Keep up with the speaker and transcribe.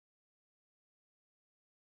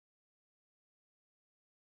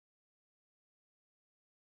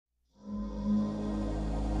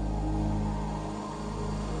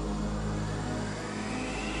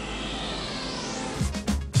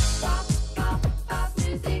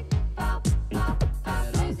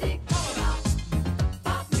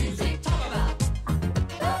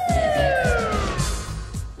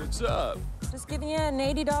got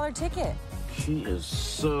an $80 ticket. She is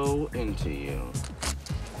so into you.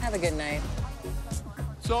 Have a good night.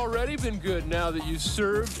 It's already been good now that you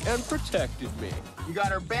served and protected me. You got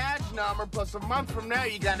her badge number, plus a month from now,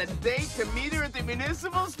 you got a date to meet her at the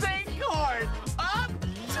municipal state court. Up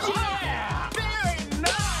Yeah! very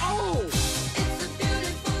nice!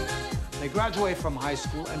 They graduate from high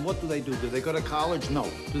school, and what do? Do they go to college? No.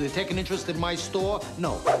 Do they take an interest in my store?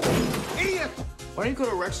 No. Idiot! Why don't you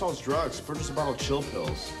go to Rexall's Drugs, purchase a bottle of chill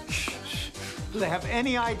pills? Do they have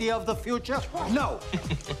any idea of the future? No.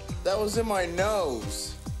 That was in my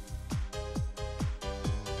nose.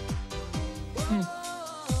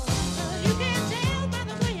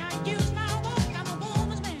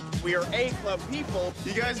 We are A-club people.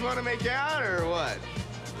 You guys want to make out or what?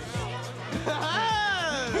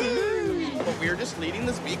 But we're just leading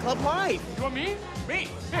this B-club life. You want me? Me?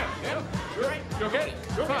 Yeah. You're right. You'll get it.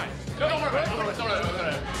 You're fine. Don't worry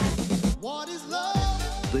about it. What is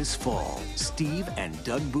love? This fall, Steve and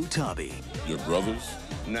Doug Butabi Your brothers?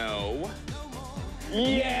 No.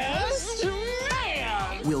 Yes,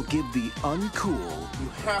 ma'am! will give the uncool You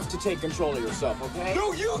have to take control of yourself, okay?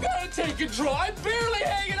 No, you gotta take control. I'm barely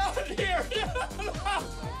hanging on here.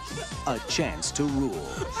 a chance to rule.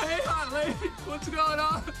 Hey, hot lady. What's going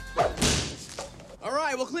on? All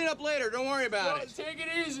right, we'll clean up later. Don't worry about it. Take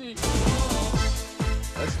it easy.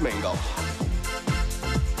 Let's mingle.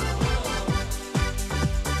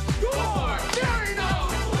 Score! Very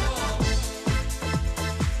nice!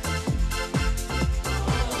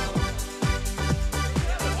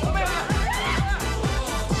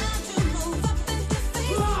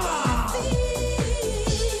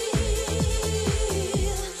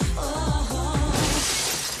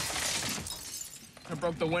 I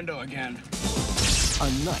broke the window again. A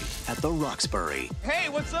night at the Roxbury. Hey,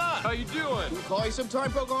 what's up? How you doing? Can we call you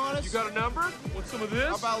sometime, Pocahontas? You got a number? Want some of this?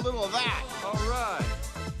 How about a little of that? All right.